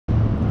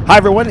Hi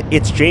everyone,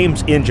 it's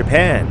James in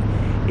Japan.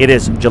 It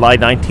is July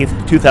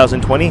 19th,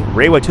 2020,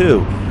 Reiwa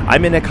 2.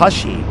 I'm in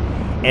Akashi,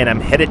 and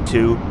I'm headed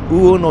to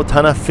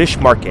UONOTANA Fish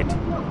Market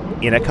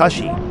in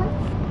Akashi.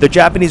 The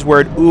Japanese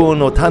word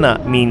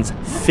UONOTANA means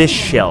fish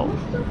shell.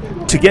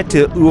 To get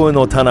to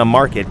UONOTANA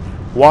Market,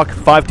 walk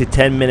 5 to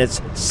 10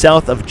 minutes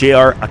south of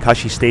JR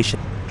Akashi Station.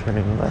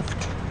 Turning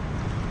left.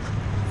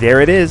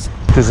 There it is.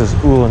 This is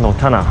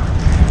UONOTANA,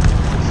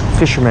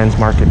 Fisherman's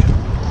Market.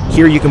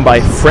 Here you can buy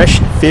fresh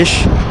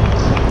fish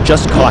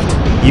just caught.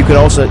 You can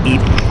also eat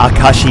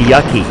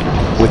akashiyaki,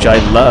 which I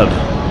love.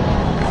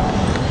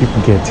 You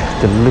can get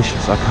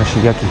delicious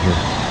akashiyaki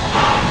here.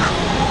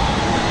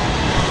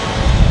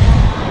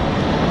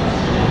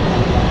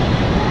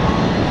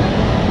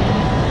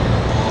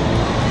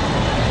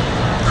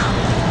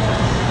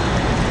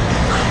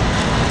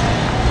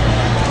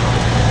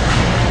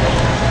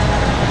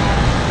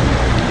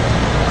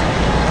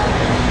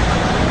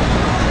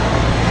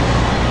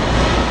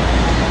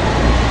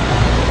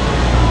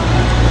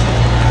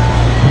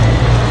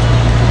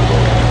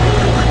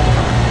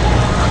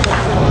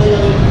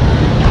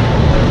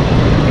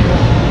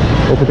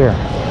 Over there,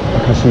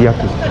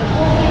 akashiyaki.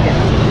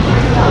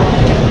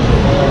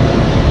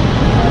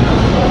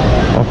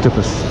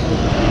 Octopus.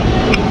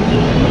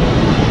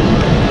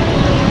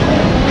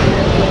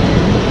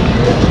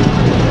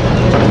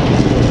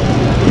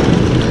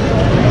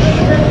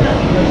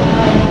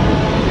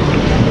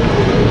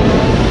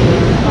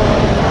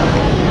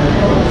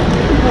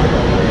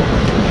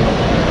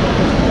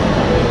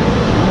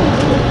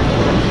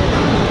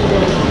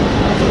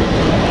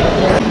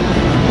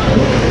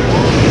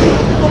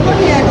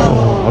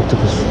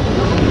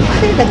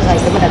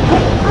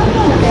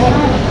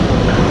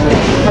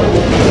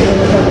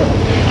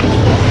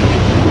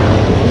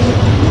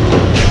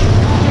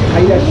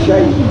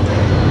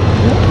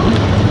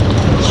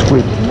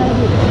 Squid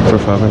for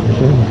 500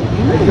 yen.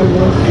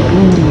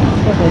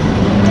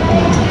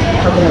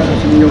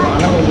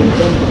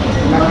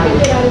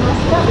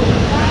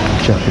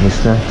 Japanese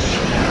snacks.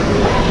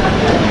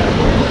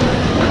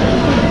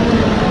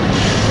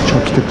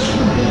 Chopsticks.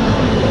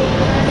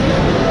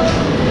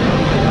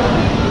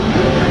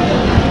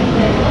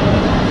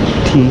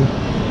 Tea.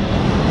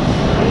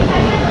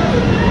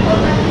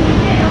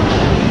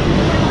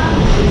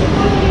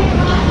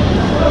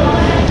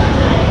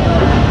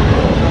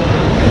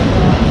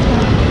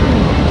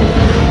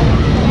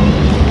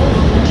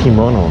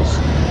 Kimonos.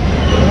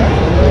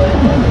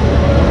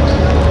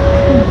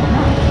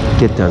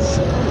 Getas.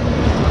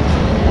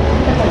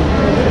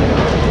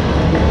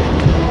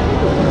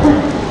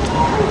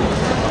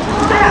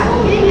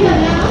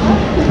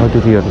 I'll do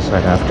the other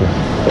side after.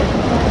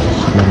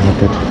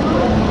 Look at.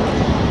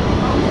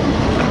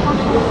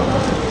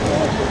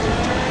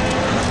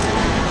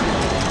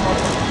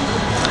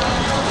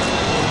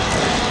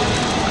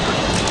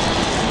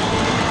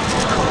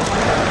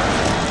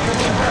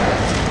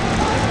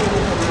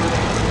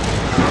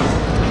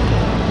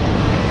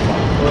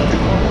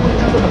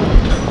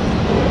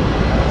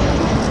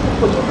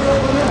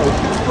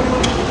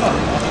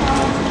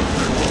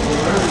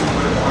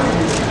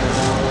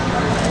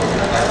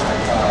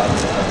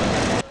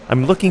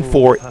 I'm looking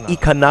for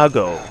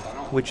ikanago,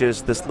 which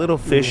is this little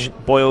fish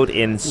boiled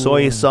in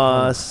soy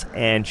sauce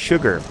and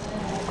sugar.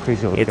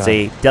 It's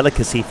a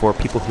delicacy for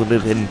people who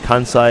live in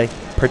Kansai,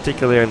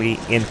 particularly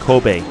in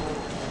Kobe.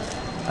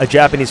 A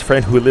Japanese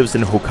friend who lives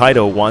in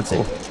Hokkaido wants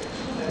it.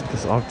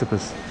 This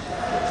octopus.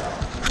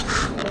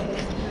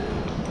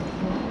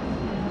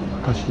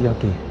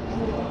 Kashiyaki.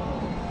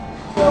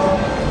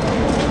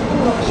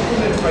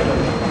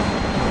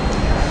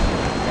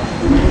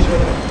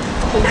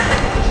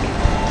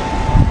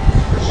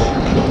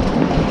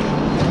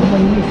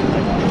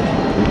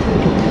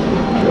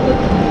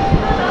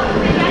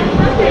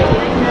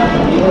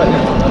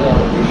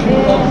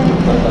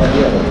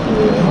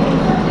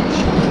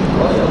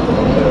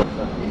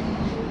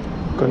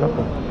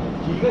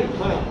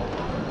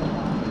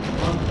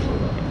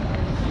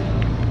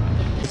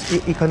 It's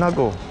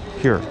ikanago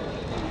here.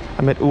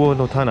 I'm at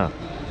UONOTANA.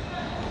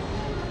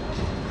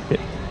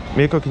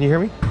 Miko, can you hear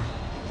me?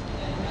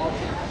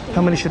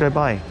 How many should I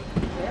buy?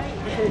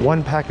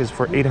 One pack is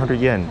for 800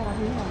 yen.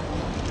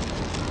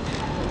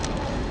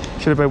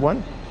 Should I buy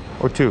one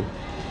or two?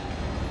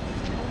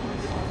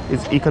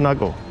 It's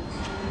ikanago.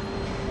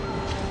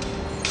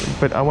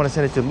 But I want to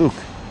send it to Luke.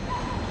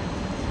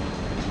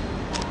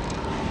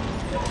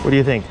 What do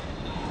you think?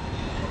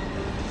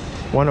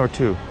 One or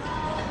two?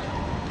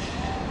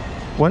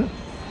 One?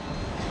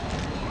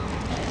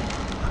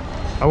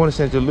 I want to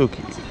send it to Luke.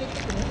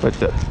 But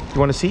you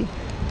want to see?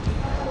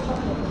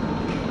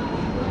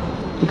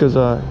 Because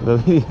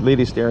the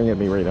lady's staring at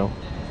me right now.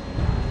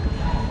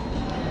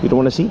 You don't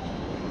want to see?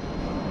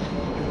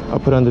 I'll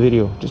put on the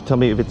video. Just tell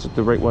me if it's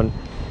the right one.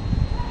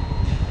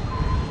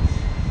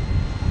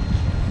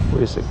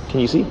 Wait a sec. Can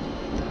you see?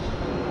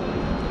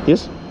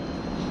 Yes?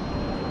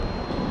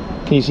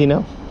 Can you see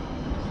now?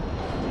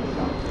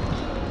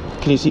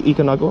 Can you see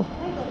ikanago?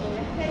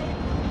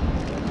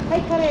 は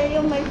い、カレー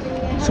4枚。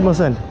すみま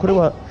せん。これ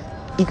は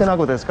イカナ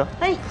ゴですか？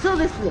はい、そう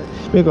です。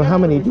Miko, how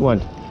many do you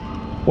want?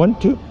 One,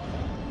 two?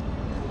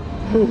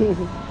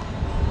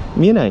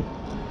 見えない。ち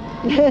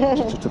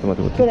ょっと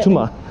待って。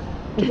妻。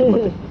ちょっと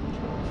待って。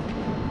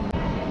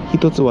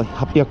一つは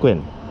800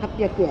円。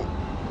800円。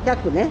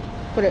100ね。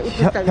これ映し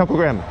た。100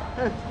グラム。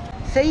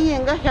1000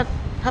円が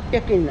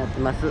800円になって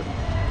ます。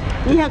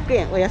200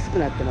円お安く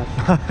なってます。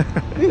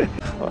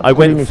I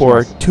went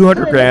for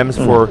 200 grams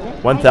for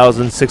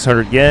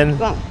 1,600 yen.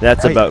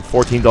 That's about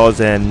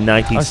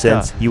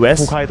 $14.90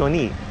 US. 北海道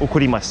に送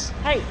ります。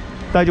はい。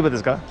大丈夫で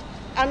すか？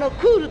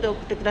クールで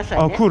送ってください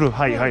ね。あ、クール、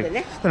はいはい。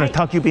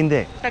宅急便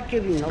で。宅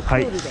急便のクー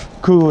ルで。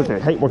クールで、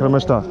はい、わかりま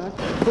した。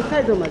北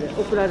海道まで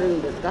送られる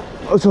んですか？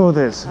そう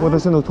です。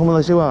私の友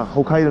達は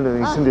北海道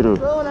に住んでる。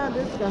そうなん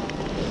ですか。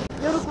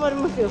喜ばれ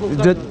ますよ、北海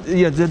道。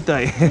いや、絶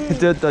対、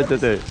絶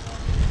対。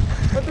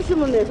私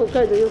もね、北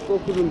海道よく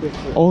送るんです。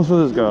あ、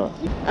そうですか。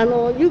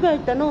湯がい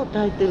たのを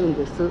炊いてるん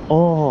です。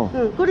こ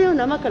れを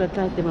生から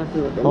炊いてます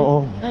のでね。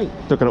はい。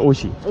だから美味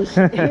しい。美味しい。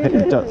じ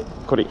ゃあ、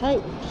これ。はい。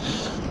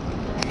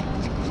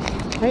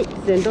はい、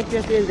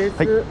1600円です。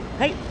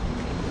はい。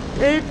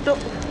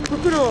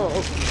袋を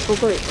こ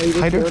こへお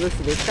入れてよろし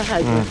いですか？は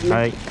い。は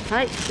い。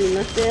はい、すい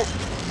ません。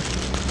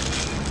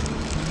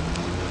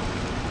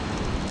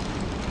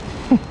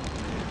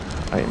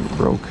I am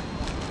broke.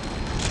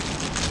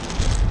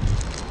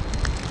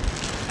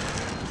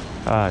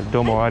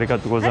 どうもありが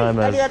とうござい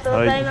ます。ありがとうご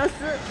ざいます。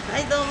は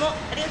い、どうも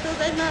ありがとうご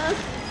ざいま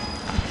す。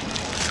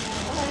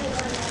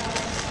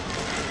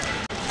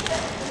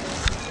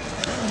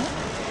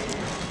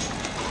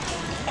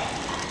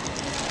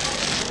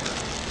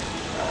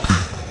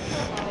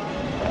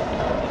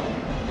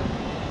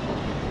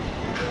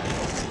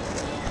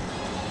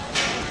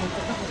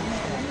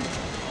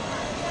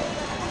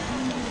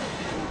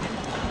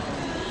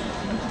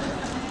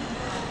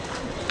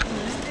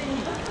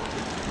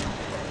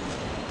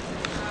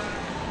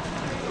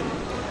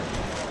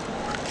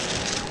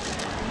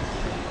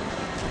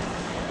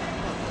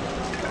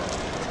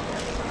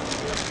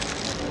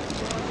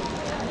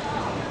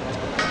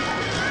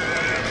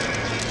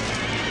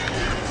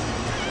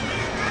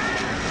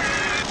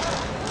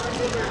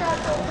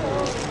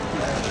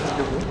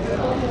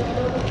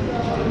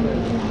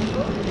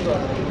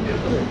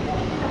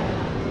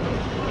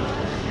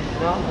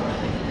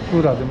ク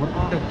ーラーで持ってき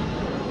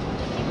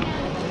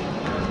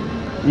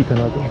ていいか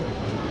なと。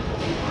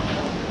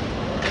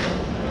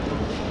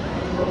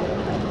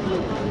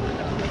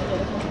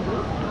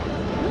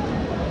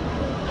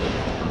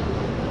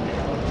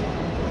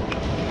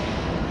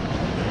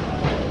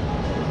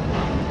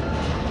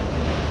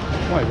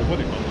前どこ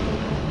でか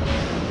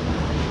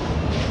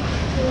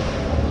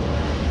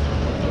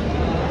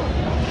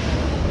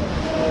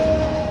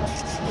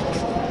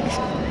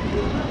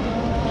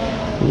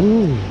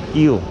い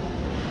いよ。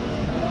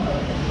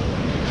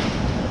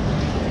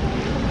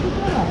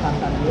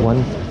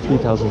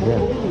3,000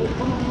 yen.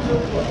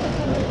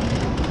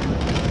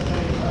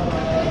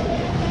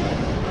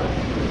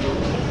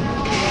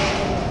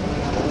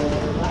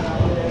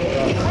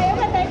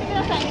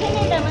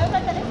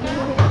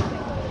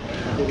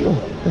 Oh,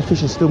 that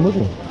fish is still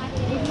moving.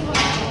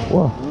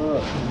 Wow.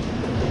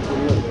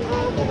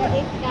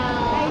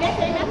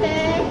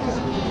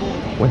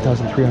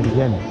 1,300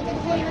 yen.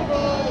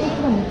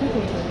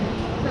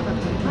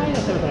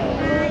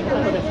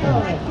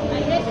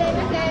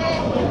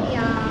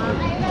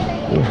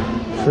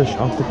 Fresh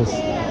octopus.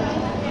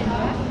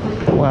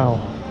 Wow.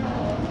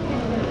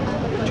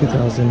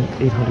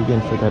 2,800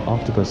 yen for that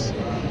octopus.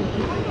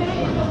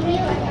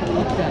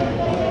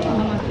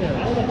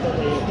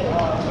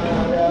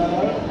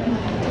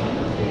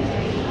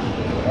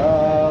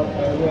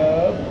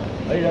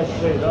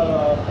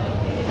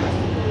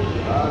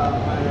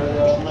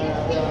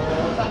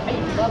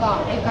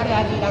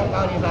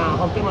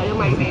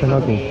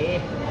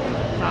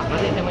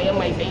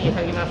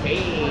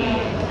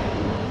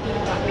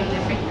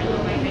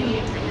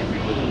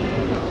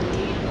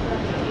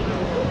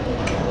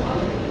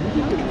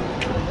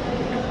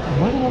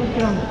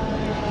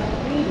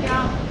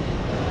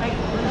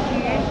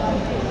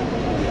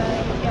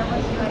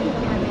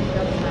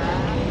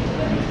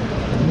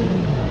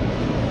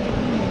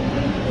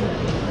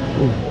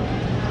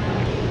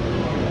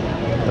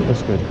 That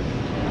looks good.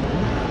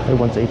 I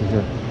once ate it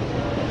here.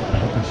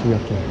 Akashi.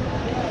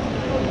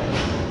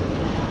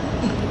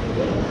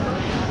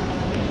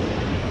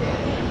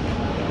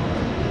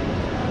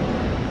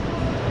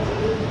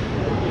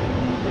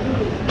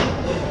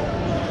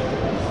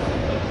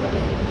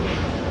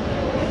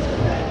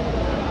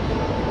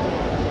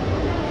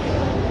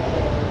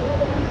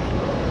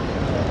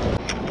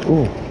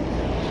 Oh,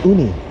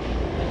 uni.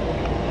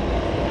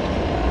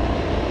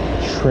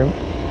 Shrimp.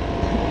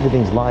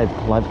 Everything's live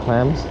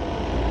clams.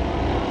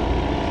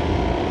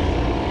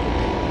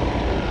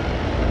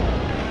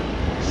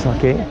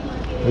 Sake,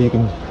 or you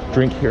can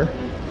drink here.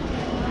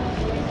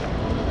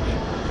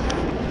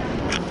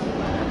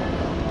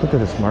 Look at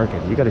this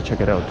market. You got to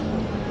check it out.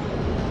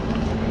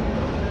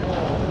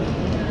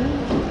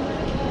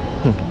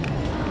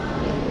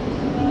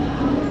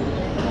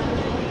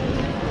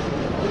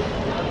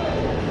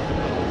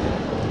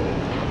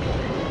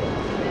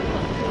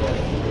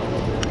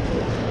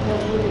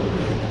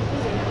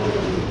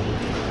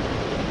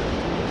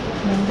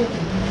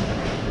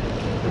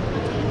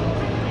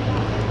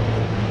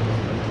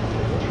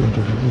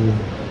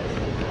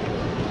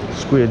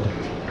 squid.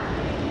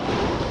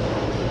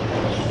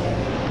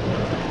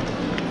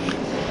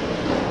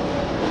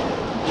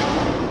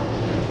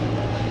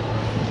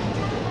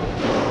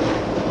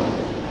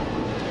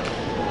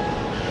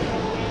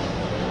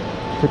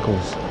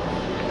 Pickles.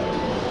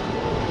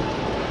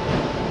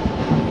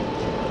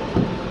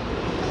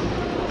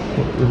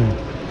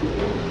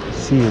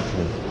 Sea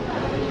urchin.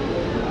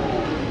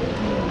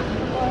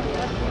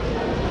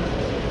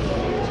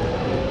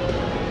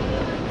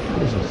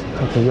 What is this?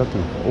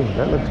 Takoyaki. Oh,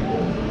 that looks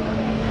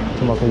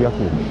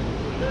takoyaki.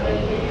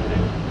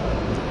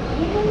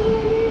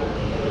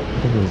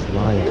 Look at this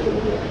live.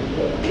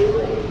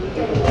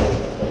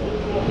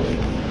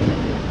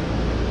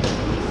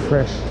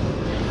 Fresh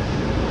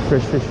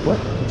fish. What?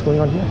 What's going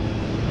on here?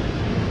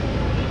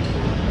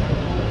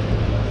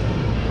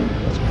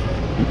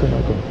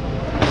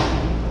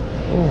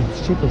 Oh,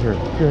 it's cheaper here.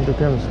 300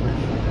 grams.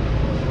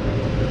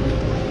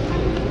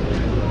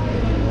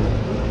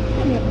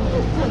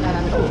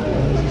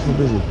 Why is it so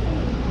busy?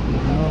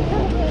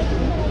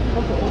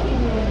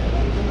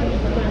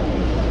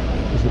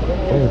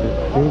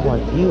 They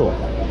want eel.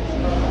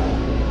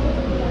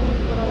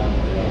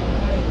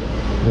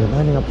 They're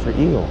lining up for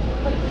eel.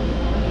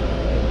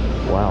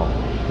 Wow.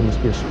 There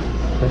must be a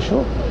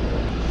special.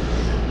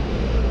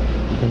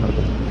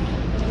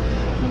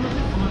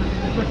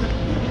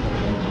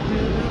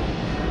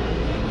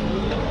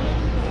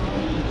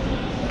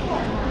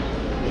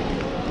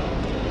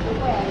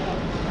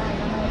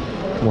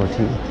 More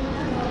tea.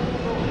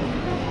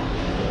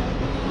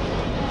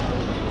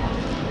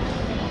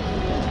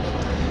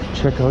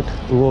 Check out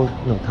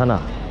UONOTANA.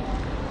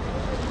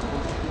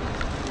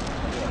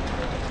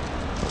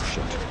 Oh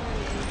shit.